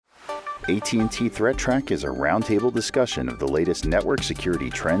AT&T Threat Track is a roundtable discussion of the latest network security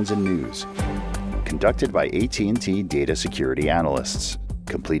trends and news, conducted by AT&T data security analysts.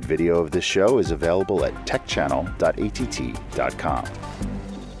 Complete video of this show is available at techchannel.att.com.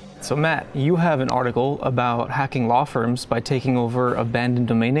 So Matt, you have an article about hacking law firms by taking over abandoned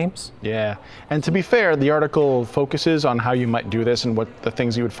domain names? Yeah, and to be fair, the article focuses on how you might do this and what the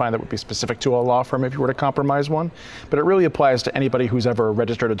things you would find that would be specific to a law firm if you were to compromise one. But it really applies to anybody who's ever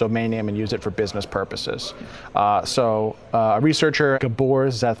registered a domain name and used it for business purposes. A researcher, Gabor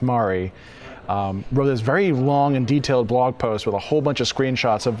Zathmari, wrote this very long and detailed blog post with a whole bunch of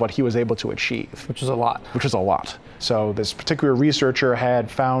screenshots of what he was able to achieve. Which is a lot. So this particular researcher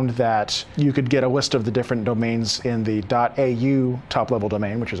had found that you could get a list of the different domains in the .au top-level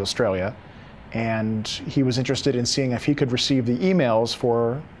domain, which is Australia, and he was interested in seeing if he could receive the emails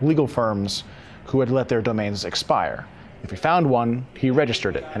for legal firms who had let their domains expire. If he found one, he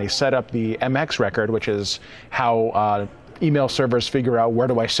registered it, and he set up the MX record, which is how email servers figure out where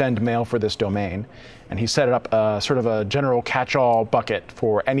do I send mail for this domain. And he set up sort of a general catch-all bucket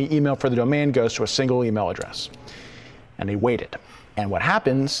for any email for the domain goes to a single email address. And he waited. And what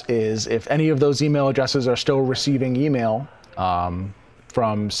happens is if any of those email addresses are still receiving email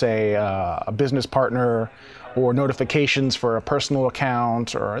from, say, a business partner or notifications for a personal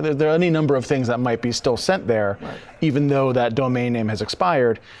account, or there are any number of things that might be still sent there, right, even though that domain name has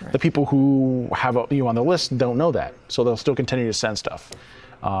expired, right, the people who have you on the list don't know that. So they'll still continue to send stuff.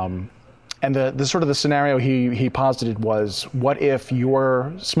 And the sort of the scenario he posited was, what if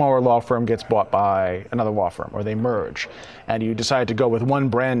your smaller law firm gets bought by another law firm, or they merge, and you decide to go with one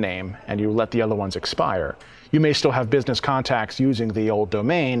brand name and you let the other ones expire? You may still have business contacts using the old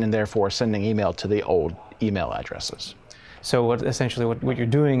domain and therefore sending email to the old email addresses. So essentially what you're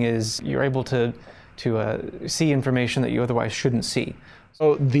doing is you're able to see information that you otherwise shouldn't see.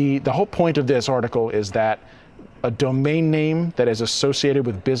 So the whole point of this article is that a domain name that is associated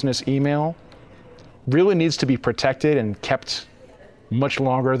with business email really needs to be protected and kept much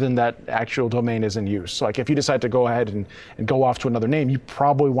longer than that actual domain is in use. So like if you decide to go ahead and go off to another name, you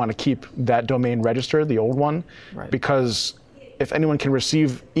probably want to keep that domain registered, the old one, right, because if anyone can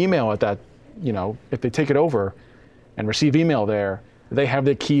receive email at that, if they take it over and receive email there, they have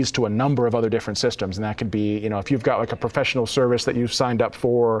the keys to a number of other different systems. And that could be, if you've got like a professional service that you've signed up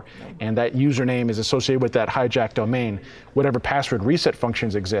for and that username is associated with that hijacked domain, whatever password reset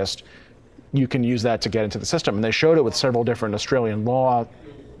functions exist, you can use that to get into the system. And they showed it with several different Australian law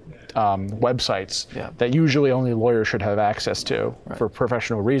websites, yeah, that usually only lawyers should have access to, right, for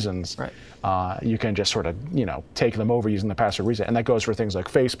professional reasons. Right. You can just sort of, take them over using the password reset. And that goes for things like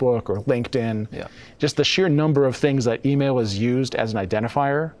Facebook or LinkedIn. Yeah. Just the sheer number of things that email is used as an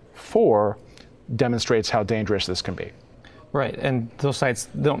identifier for demonstrates how dangerous this can be. Right, and those sites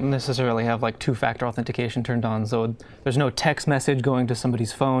don't necessarily have like two-factor authentication turned on, so there's no text message going to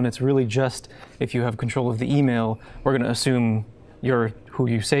somebody's phone. It's really just, if you have control of the email, we're going to assume you're who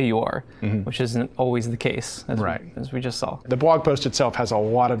you say you are, mm-hmm, which isn't always the case, as we just saw. The blog post itself has a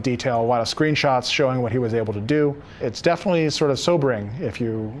lot of detail, a lot of screenshots showing what he was able to do. It's definitely sort of sobering if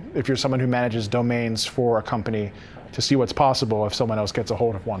you're someone who manages domains for a company to see what's possible if someone else gets a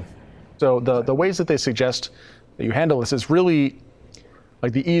hold of one. So the ways that they suggest that you handle this is really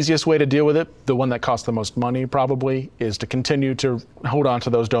like the easiest way to deal with it, the one that costs the most money probably, is to continue to hold on to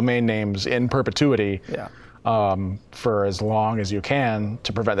those domain names in perpetuity. Yeah. For as long as you can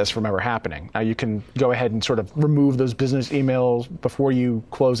to prevent this from ever happening. Now you can go ahead and sort of remove those business emails before you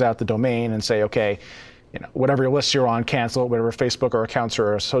close out the domain and say, okay, whatever lists you're on, cancel it. Whatever Facebook or accounts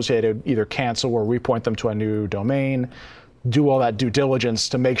are associated, either cancel or repoint them to a new domain. Do all that due diligence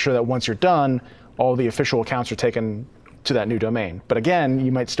to make sure that once you're done, all the official accounts are taken to that new domain. But again,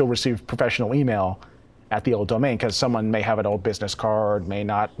 you might still receive professional email at the old domain because someone may have an old business card, may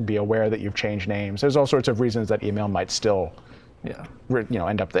not be aware that you've changed names. There's all sorts of reasons that email might still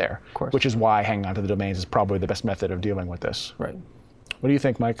end up there, of course, which is why hanging on to the domains is probably the best method of dealing with this. Right. What do you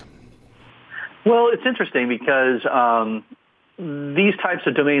think, Mike? Well, it's interesting because these types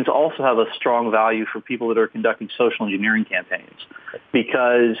of domains also have a strong value for people that are conducting social engineering campaigns.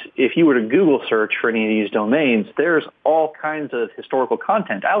 Because if you were to Google search for any of these domains, there's all kinds of historical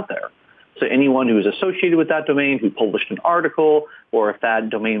content out there. So anyone who is associated with that domain, who published an article, or if that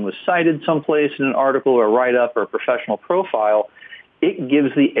domain was cited someplace in an article or a write-up or a professional profile, it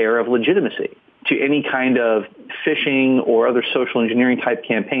gives the air of legitimacy to any kind of phishing or other social engineering type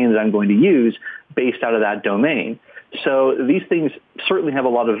campaigns I'm going to use based out of that domain. So these things certainly have a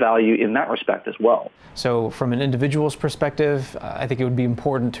lot of value in that respect as well. So from an individual's perspective, I think it would be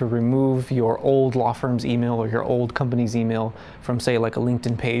important to remove your old law firm's email or your old company's email from, say, like a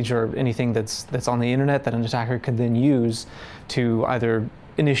LinkedIn page or anything that's on the internet that an attacker can then use to either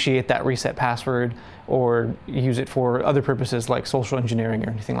initiate that reset password or use it for other purposes like social engineering or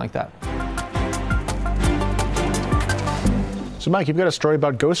anything like that. So Mike, you've got a story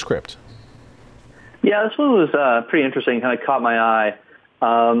about Ghostscript. Yeah, this one was pretty interesting, kind of caught my eye.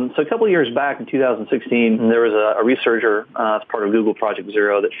 So a couple of years back in 2016, there was a researcher as part of Google Project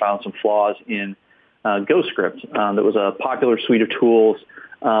Zero that found some flaws in Ghostscript. That was a popular suite of tools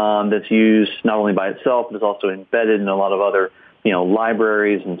that's used not only by itself, but is also embedded in a lot of other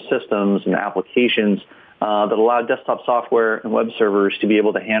libraries and systems and applications that allow desktop software and web servers to be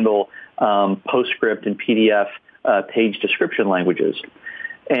able to handle PostScript and PDF page description languages.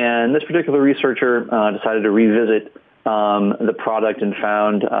 And this particular researcher decided to revisit the product and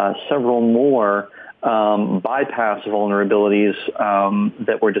found several more bypass vulnerabilities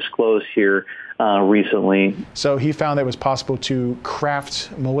that were disclosed here recently. So he found that it was possible to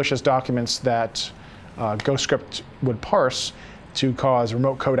craft malicious documents that Ghostscript would parse to cause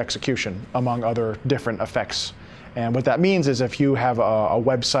remote code execution, among other different effects. And what that means is if you have a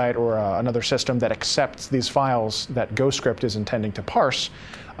website or another system that accepts these files that Ghostscript is intending to parse,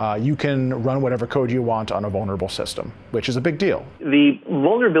 you can run whatever code you want on a vulnerable system, which is a big deal. The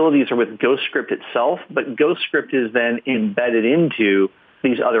vulnerabilities are with Ghostscript itself, but Ghostscript is then embedded into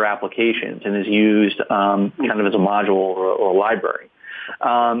these other applications and is used kind of as a module or a library.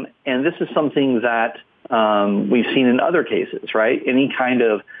 And this is something that we've seen in other cases, right? Any kind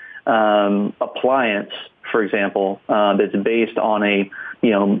of appliance, for example, that's based on a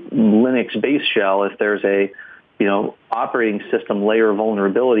Linux base shell, if there's a operating system layer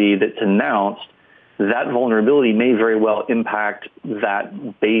vulnerability that's announced, that vulnerability may very well impact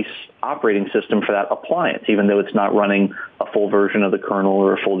that base operating system for that appliance, even though it's not running a full version of the kernel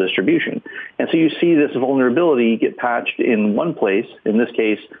or a full distribution. And so you see this vulnerability get patched in one place, in this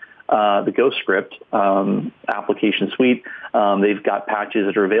case, the Ghostscript application suite. They've got patches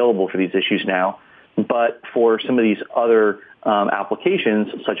that are available for these issues now. But for some of these other applications,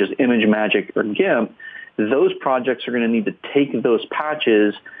 such as ImageMagick or GIMP, those projects are going to need to take those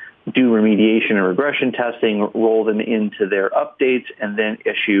patches, do remediation and regression testing, roll them into their updates, and then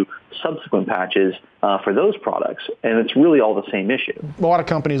issue subsequent patches for those products. And it's really all the same issue. A lot of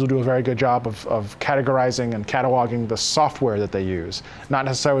companies will do a very good job of categorizing and cataloging the software that they use, not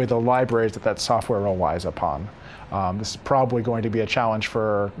necessarily the libraries that software relies upon. This is probably going to be a challenge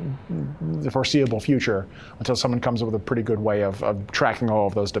for the foreseeable future until someone comes up with a pretty good way of tracking all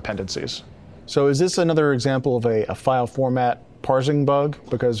of those dependencies. So is this another example of a file format parsing bug?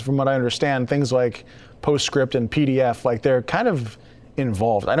 Because from what I understand, things like PostScript and PDF, like they're kind of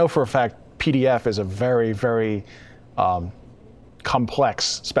involved. I know for a fact PDF is a very, very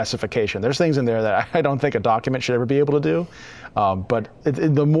complex specification. There's things in there that I don't think a document should ever be able to do. But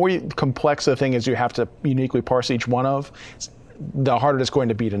the more complex the thing is you have to uniquely parse each one of, the harder it's going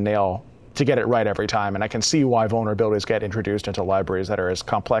to be to get it right every time. And I can see why vulnerabilities get introduced into libraries that are as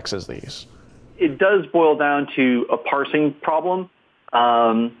complex as these. It does boil down to a parsing problem,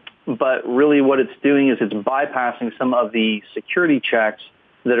 but really what it's doing is it's bypassing some of the security checks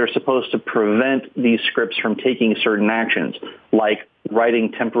that are supposed to prevent these scripts from taking certain actions, like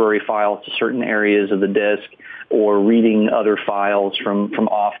writing temporary files to certain areas of the disk or reading other files from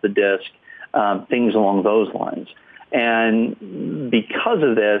off the disk, things along those lines. And because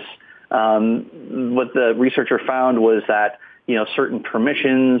of this, what the researcher found was that certain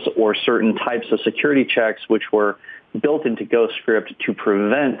permissions or certain types of security checks which were built into Ghostscript to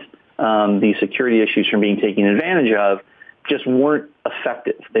prevent these security issues from being taken advantage of just weren't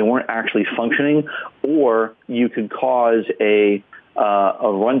effective. They weren't actually functioning, or you could cause a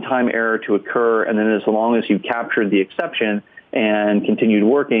runtime error to occur, and then as long as you captured the exception and continued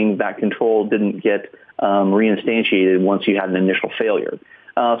working, that control didn't get reinstantiated once you had an initial failure.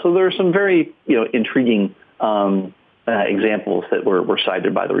 So there are some very intriguing examples that were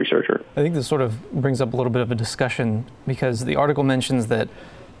cited by the researcher. I think this sort of brings up a little bit of a discussion because the article mentions that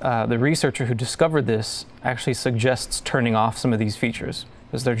the researcher who discovered this actually suggests turning off some of these features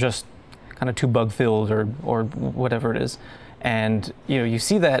because they're just kind of too bug-filled or whatever it is. And you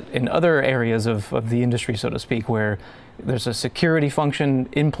see that in other areas of the industry, so to speak, where there's a security function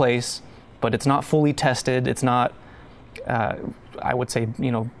in place, but it's not fully tested. It's not, I would say,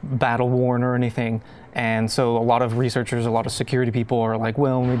 battle-worn or anything. And so a lot of researchers, a lot of security people are like,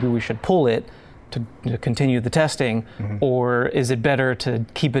 well, maybe we should pull it to continue the testing, or is it better to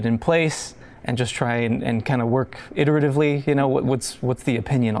keep it in place and just try and kind of work iteratively? You know, what's the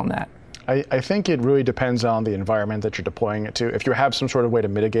opinion on that? I think it really depends on the environment that you're deploying it to. If you have some sort of way to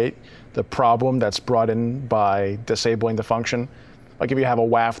mitigate the problem that's brought in by disabling the function, like if you have a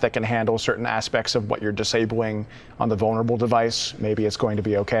WAF that can handle certain aspects of what you're disabling on the vulnerable device, maybe it's going to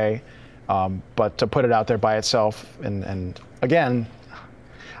be okay. But to put it out there by itself, and again,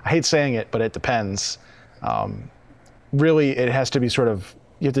 I hate saying it, but it depends. Really, it has to be sort of,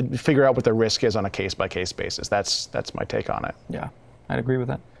 you have to figure out what the risk is on a case-by-case basis. That's my take on it. Yeah, I'd agree with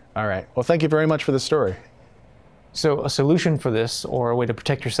that. All right. Well, thank you very much for the story. So a solution for this, or a way to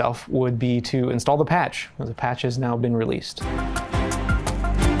protect yourself, would be to install the patch. The patch has now been released. So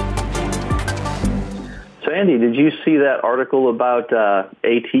Andy, did you see that article about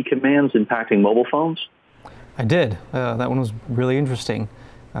AT commands impacting mobile phones? I did. That one was really interesting.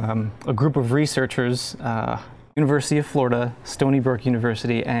 A group of researchers, University of Florida, Stony Brook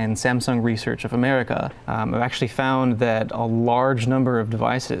University, and Samsung Research of America have actually found that a large number of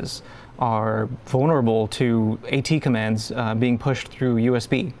devices are vulnerable to AT commands being pushed through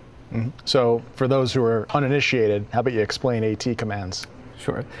USB. Mm-hmm. So for those who are uninitiated, how about you explain AT commands?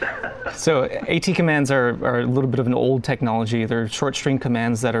 Sure. So AT commands are a little bit of an old technology. They're short string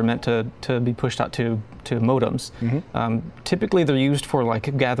commands that are meant to be pushed out to modems. Mm-hmm. Typically they're used for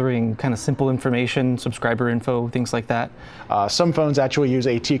like gathering kind of simple information, subscriber info, things like that. Some phones actually use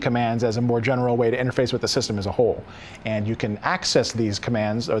AT commands as a more general way to interface with the system as a whole. And you can access these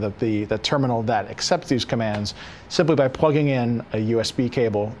commands, or the terminal that accepts these commands, simply by plugging in a USB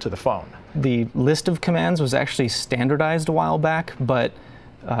cable to the phone. The list of commands was actually standardized a while back, but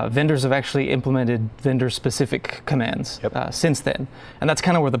vendors have actually implemented vendor-specific commands since then. And that's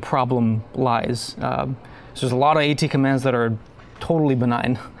kind of where the problem lies. So there's a lot of AT commands that are totally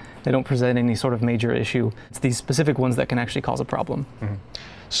benign. They don't present any sort of major issue. It's these specific ones that can actually cause a problem. Mm-hmm.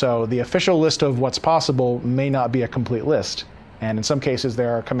 So the official list of what's possible may not be a complete list. And in some cases,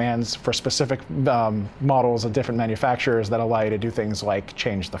 there are commands for specific models of different manufacturers that allow you to do things like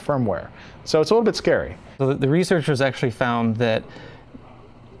change the firmware. So it's a little bit scary. So the researchers actually found that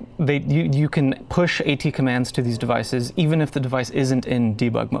you can push AT commands to these devices even if the device isn't in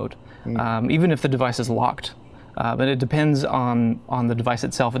debug mode, even if the device is locked. But it depends on the device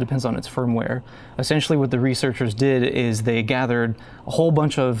itself. It depends on its firmware. Essentially what the researchers did is they gathered a whole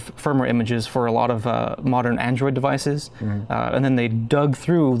bunch of firmware images for a lot of modern Android devices, and then they dug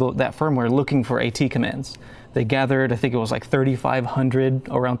through that firmware looking for AT commands. They gathered, I think it was like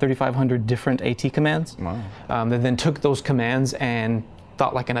around 3,500 different AT commands. Wow. They then took those commands and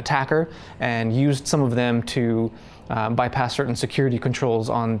thought like an attacker and used some of them to bypass certain security controls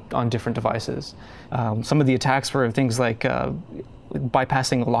on different devices. Some of the attacks were things like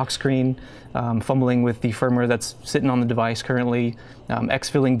bypassing a lock screen, fumbling with the firmware that's sitting on the device currently,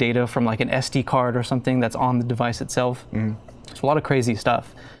 exfilling data from like an SD card or something that's on the device itself. It's a lot of crazy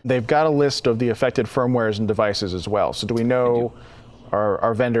stuff. They've got a list of the affected firmwares and devices as well. So do we know,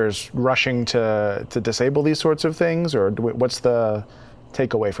 are vendors rushing to disable these sorts of things, or what's the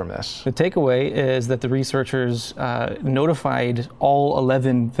takeaway from this? The takeaway is that the researchers notified all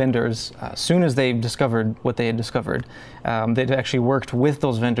 11 vendors as soon as they discovered what they had discovered. They'd actually worked with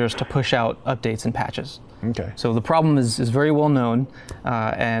those vendors to push out updates and patches. Okay. So the problem is very well known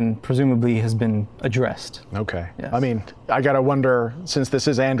and presumably has been addressed. Okay. Yes. I mean, I gotta wonder, since this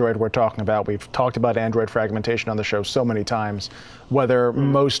is Android we're talking about, we've talked about Android fragmentation on the show so many times, whether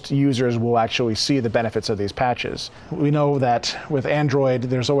most users will actually see the benefits of these patches. We know that with Android,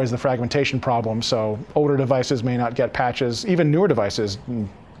 there's always the fragmentation problem, so older devices may not get patches. Even newer devices,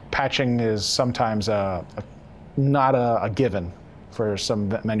 patching is sometimes not a given for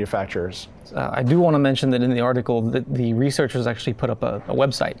some manufacturers. I do want to mention that in the article that the researchers actually put up a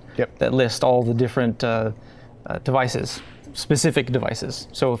website that lists all the different devices, specific devices.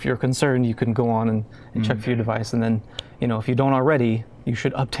 So if you're concerned, you can go on and check for your device, and then, if you don't already, you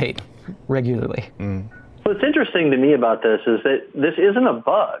should update regularly. What's interesting to me about this is that this isn't a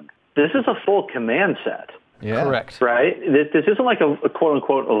bug. This is a full command set. Yeah. Correct. Right? This isn't like a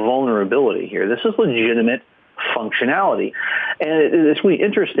quote-unquote a vulnerability here. This is legitimate functionality. And it's really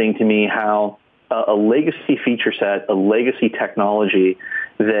interesting to me how a legacy feature set, a legacy technology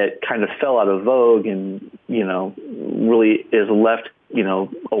that kind of fell out of vogue and, really is left,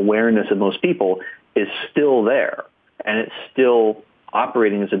 awareness of most people is still there. And it's still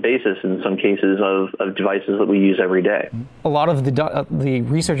operating as a basis in some cases of devices that we use every day. A lot of the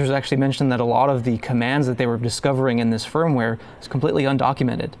researchers actually mentioned that a lot of the commands that they were discovering in this firmware is completely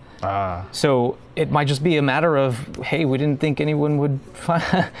undocumented. So it might just be a matter of, hey, we didn't think anyone would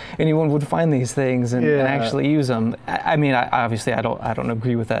find these things and actually use them. I mean, obviously, I don't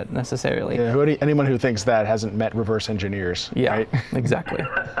agree with that necessarily. Yeah, anyone who thinks that hasn't met reverse engineers. Yeah, right? Exactly.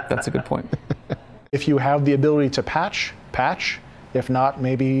 That's a good point. If you have the ability to patch. If not,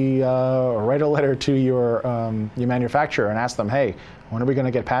 maybe write a letter to your manufacturer and ask them, hey, when are we going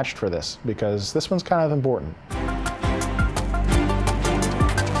to get patched for this? Because this one's kind of important.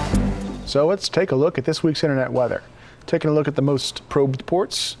 So let's take a look at this week's internet weather. Taking a look at the most probed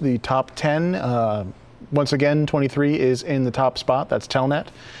ports, the top 10. Once again, 23 is in the top spot. That's Telnet.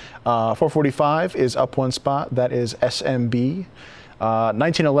 445 is up one spot. That is SMB.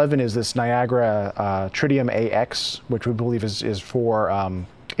 1911 is this Niagara Tritium AX, which we believe is for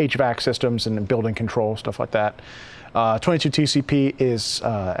HVAC systems and building control, stuff like that. 22 TCP is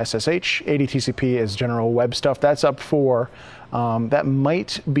SSH. 80 TCP is general web stuff. That's up 4. That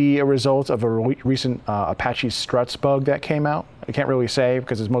might be a result of a recent Apache Struts bug that came out. I can't really say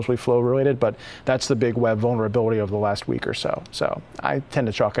because it's mostly flow related, but that's the big web vulnerability of the last week or so. So I tend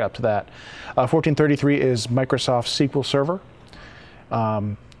to chalk it up to that. 1433 is Microsoft SQL Server.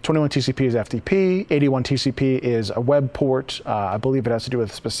 21 TCP is FTP, 81 TCP is a web port. I believe it has to do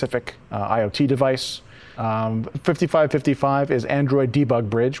with a specific IoT device. 5555 is Android Debug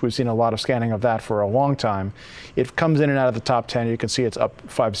Bridge. We've seen a lot of scanning of that for a long time. It comes in and out of the top 10. You can see it's up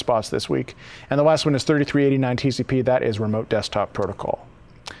 5 spots this week. And the last one is 3389 TCP. That is Remote Desktop Protocol.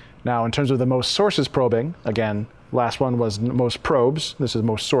 Now, in terms of the most sources probing, again, last one was most probes. This is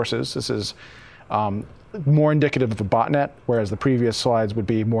most sources. This is more indicative of a botnet, whereas the previous slides would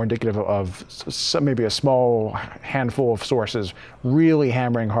be more indicative of maybe a small handful of sources really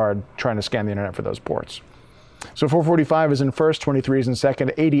hammering hard trying to scan the internet for those ports. So 445 is in first, 23 is in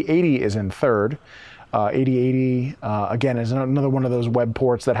second, 8080 is in third. 8080, again, is another one of those web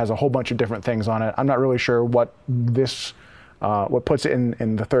ports that has a whole bunch of different things on it. I'm not really sure what puts it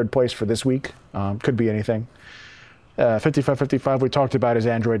in the third place for this week. Could be anything. 5555 we talked about is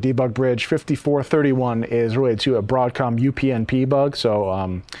Android Debug Bridge. 5431 is related to a Broadcom UPnP bug.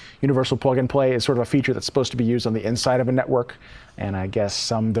 So Universal Plug and Play is sort of a feature that's supposed to be used on the inside of a network. And I guess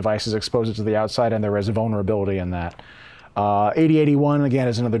some devices expose it to the outside, and there is a vulnerability in that. 8081, again,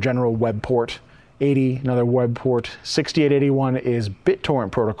 is another general web port. 80, another web port. 6881 is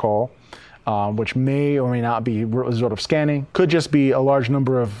BitTorrent protocol, which may or may not be a result of scanning. Could just be a large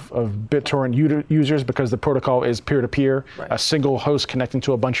number of BitTorrent users because the protocol is peer-to-peer. Right. A single host connecting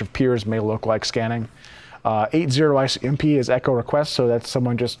to a bunch of peers may look like scanning. 80 ICMP is echo request, so that's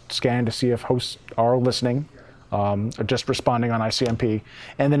someone just scanning to see if hosts are listening, just responding on ICMP.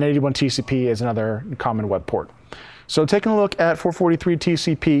 And then 81 TCP is another common web port. So taking a look at 443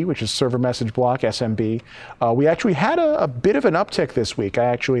 TCP, which is Server Message Block, SMB, we actually had a bit of an uptick this week. I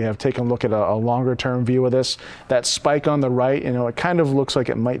actually have taken a look at a longer-term view of this. That spike on the right, it kind of looks like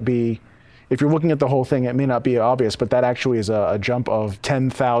it might be, if you're looking at the whole thing, it may not be obvious, but that actually is a jump of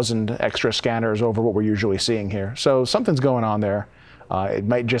 10,000 extra scanners over what we're usually seeing here. So something's going on there. It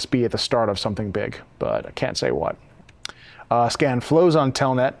might just be at the start of something big, but I can't say what. Scan flows on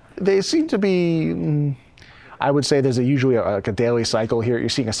Telnet. They seem to be... I would say there's usually a daily cycle here. You're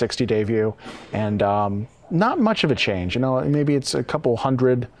seeing a 60-day view, and not much of a change. Maybe it's a couple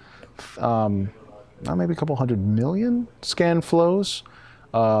hundred, maybe a couple 100 million scan flows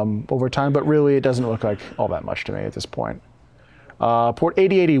over time, but really it doesn't look like all that much to me at this point. Port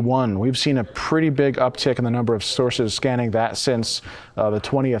 8081, we've seen a pretty big uptick in the number of sources scanning that since the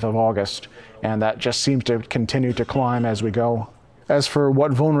 20th of August, and that just seems to continue to climb as we go. As for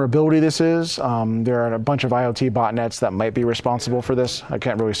what vulnerability this is, there are a bunch of IoT botnets that might be responsible for this. I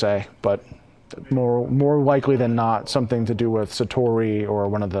can't really say, but more likely than not, something to do with Satori or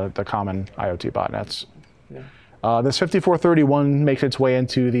one of the common IoT botnets. Yeah. This 5431 makes its way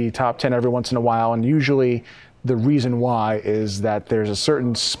into the top 10 every once in a while, and usually the reason why is that there's a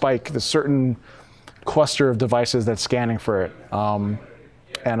certain spike, the certain cluster of devices that's scanning for it.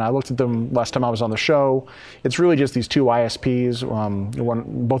 And I looked at them last time I was on the show. It's really just these two ISPs,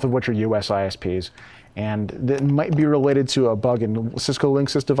 both of which are US ISPs. And that might be related to a bug in Cisco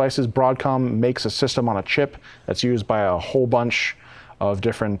Linksys devices. Broadcom makes a system on a chip that's used by a whole bunch of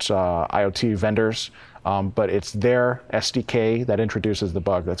different IoT vendors. But it's their SDK that introduces the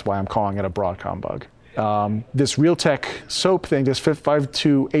bug. That's why I'm calling it a Broadcom bug. This Realtek SOAP thing, this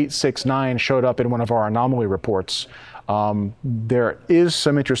 52869, showed up in one of our anomaly reports. There is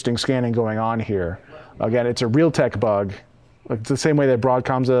some interesting scanning going on here. Again, it's a Realtek bug. Like the same way that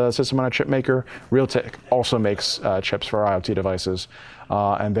Broadcom's a system-on-a-chip maker, Realtek also makes chips for IoT devices,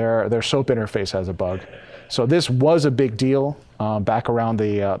 and their SOAP interface has a bug. So this was a big deal back around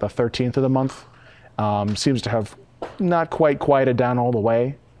the 13th of the month. Seems to have not quite quieted down all the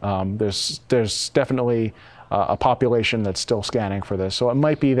way. There's definitely a population that's still scanning for this. So it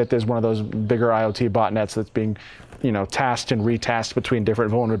might be that there's one of those bigger IoT botnets that's being, tasked and retasked between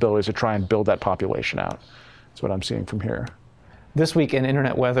different vulnerabilities to try and build that population out. That's what I'm seeing from here. This week in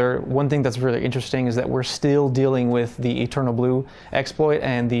Internet Weather, one thing that's really interesting is that we're still dealing with the Eternal Blue exploit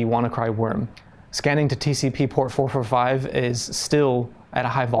and the WannaCry worm. Scanning to TCP port 445 is still at a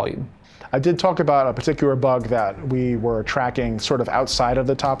high volume. I did talk about a particular bug that we were tracking sort of outside of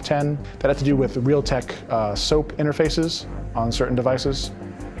the top 10 that had to do with Realtek SOAP interfaces on certain devices.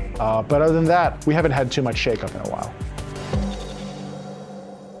 But other than that, we haven't had too much shakeup in a while.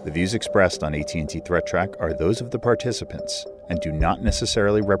 The views expressed on AT&T Threat Track are those of the participants and do not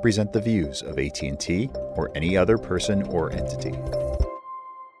necessarily represent the views of AT&T or any other person or entity.